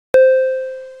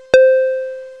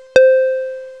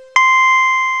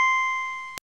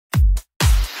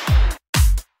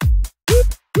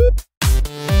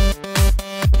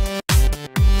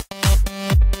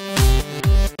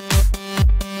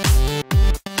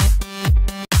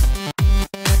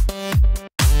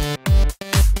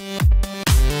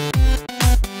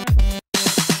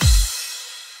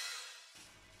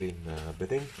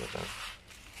bidding. But,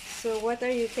 So what are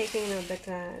you taking now?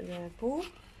 The poo?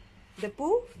 The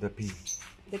poo? the pea.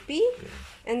 The pea?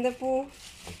 Yeah. And the poo?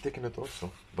 I'm taking it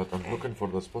also, but I'm looking for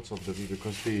the spots of the pea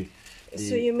because the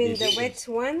so you mean the pea wet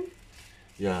one?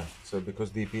 Yeah, so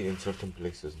because they pea in certain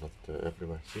places, not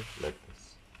everywhere. See, like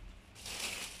this.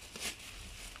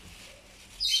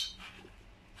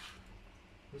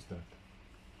 Who's that?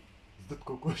 Is that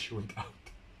Coco? She went out.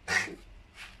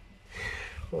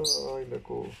 Oh, I know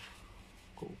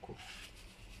Coco.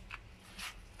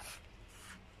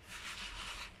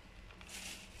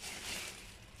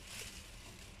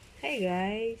 Hey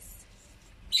guys.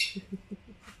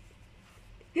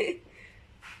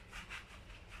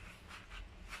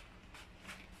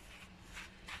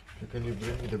 Can you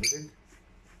bring me the bidding?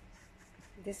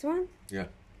 This one? Yeah.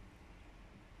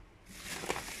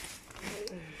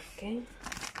 Okay.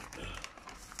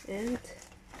 And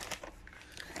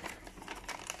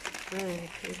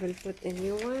alright, we will put a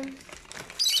new one.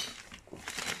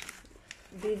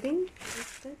 Bidding?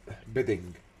 What's that?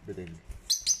 Bidding.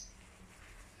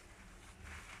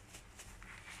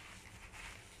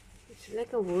 It's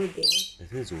like a wood, yeah.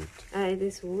 It is wood. Ah, it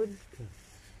is wood.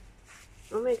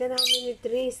 Oh my god, how many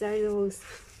trees are those?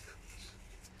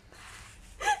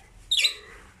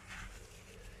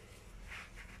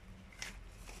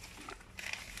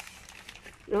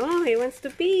 Oh, he wants to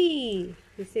pee.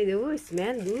 He said, oh, it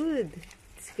smells good.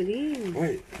 It's clean.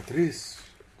 Wait, Patrice,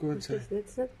 go inside.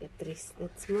 That's not Patrice,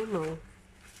 that's Momo.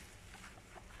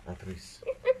 Patrice.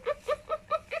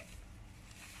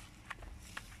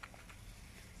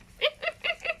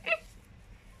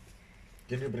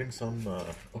 Can you bring some, oh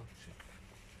shit,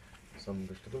 some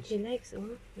vegetables? He likes, oh,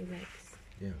 he likes.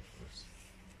 Yeah, of course.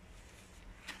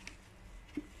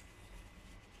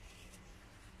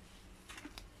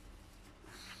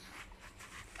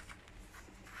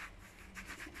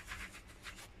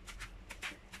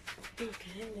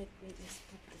 Okay, let me just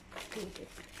put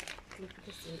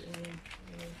this in. I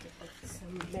want to put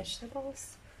some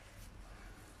vegetables.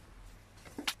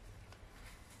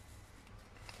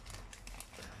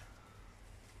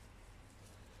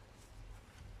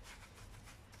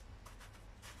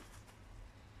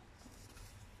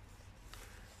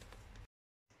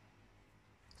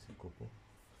 See Coco?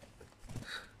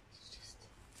 She's just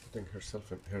putting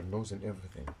herself in her nose in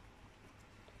everything.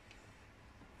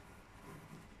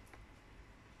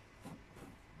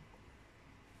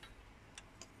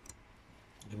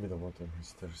 Give me the water,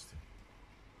 he's thirsty.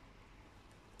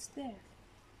 It's there.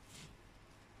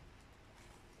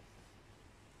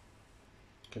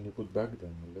 Can you put back the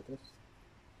lettuce?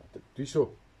 Tiso.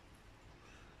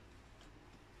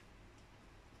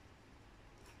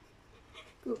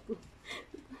 Cuckoo.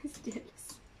 He's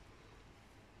jealous.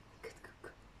 Good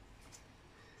Cuckoo.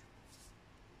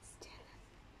 He's jealous.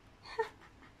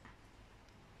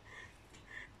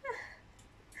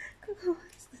 Cuckoo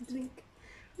wants to drink.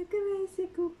 Look at me, say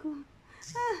Cuckoo.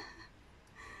 Ah,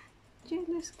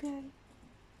 jealous guy.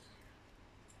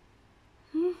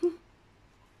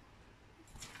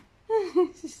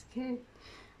 She's scared.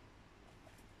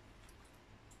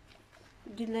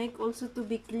 Would you like also to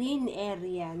be clean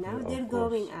area? Now Yeah, they're of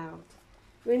course. going out.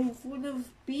 When full of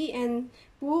pee and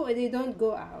poo, they don't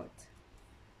go out.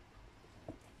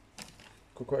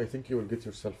 Coco, I think you will get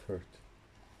yourself hurt.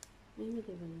 Maybe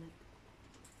they will not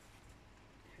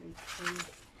hurt him.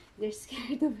 They're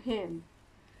scared of him.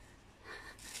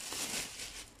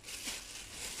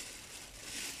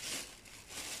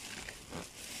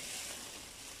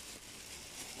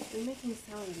 You're making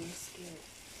sound, you're scared.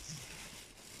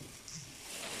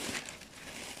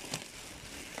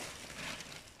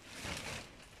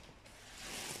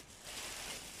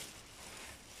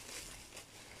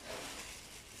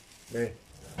 Hey.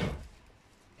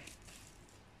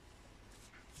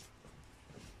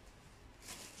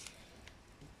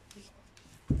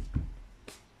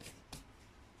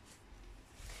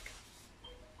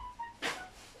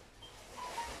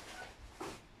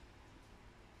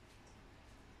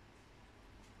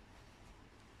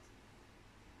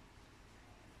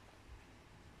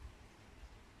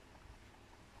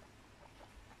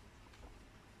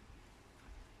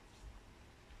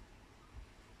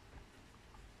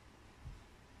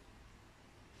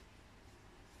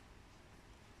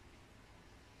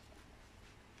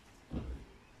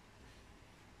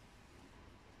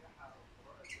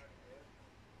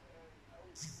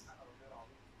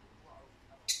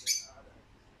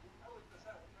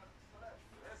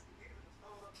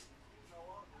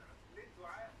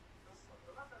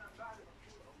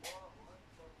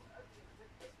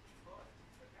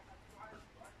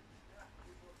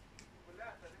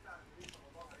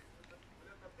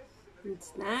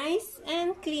 It's nice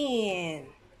and clean.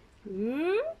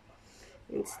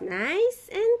 It's nice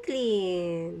and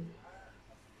clean.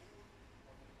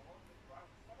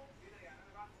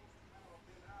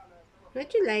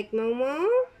 What you like, Momo?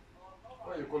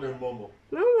 Why you call him Momo?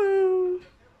 Momo.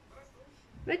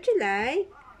 What you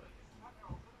like?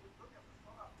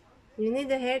 You need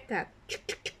a haircut.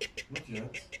 Not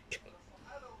yet.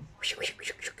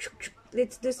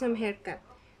 Let's do some haircut.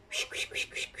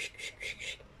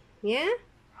 Yeah?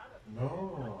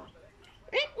 No.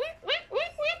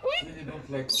 Really don't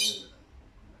like it.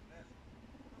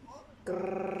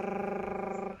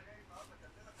 Grrr.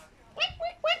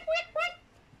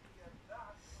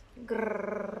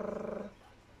 Grrr.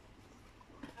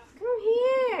 Come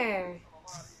here.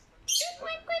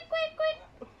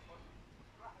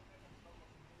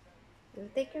 I'll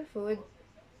take your food.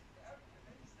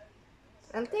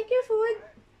 I'll take your food.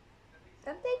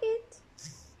 I'll take it.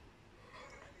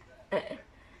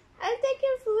 I'll take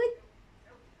your food.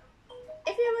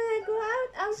 If you wanna go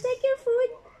out, I'll take your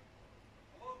food.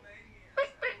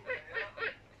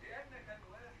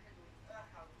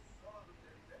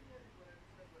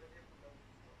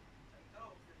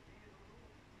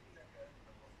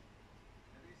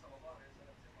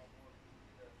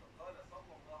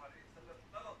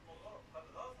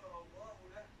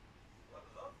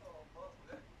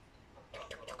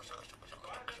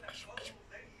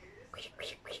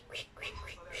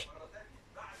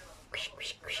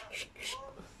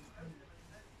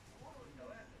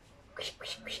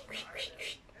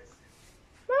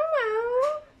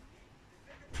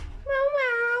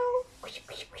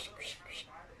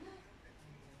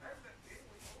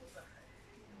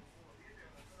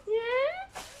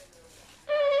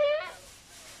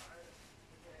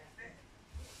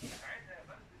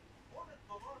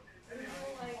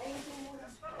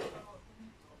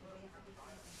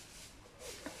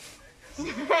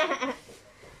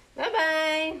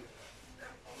 Bye-bye.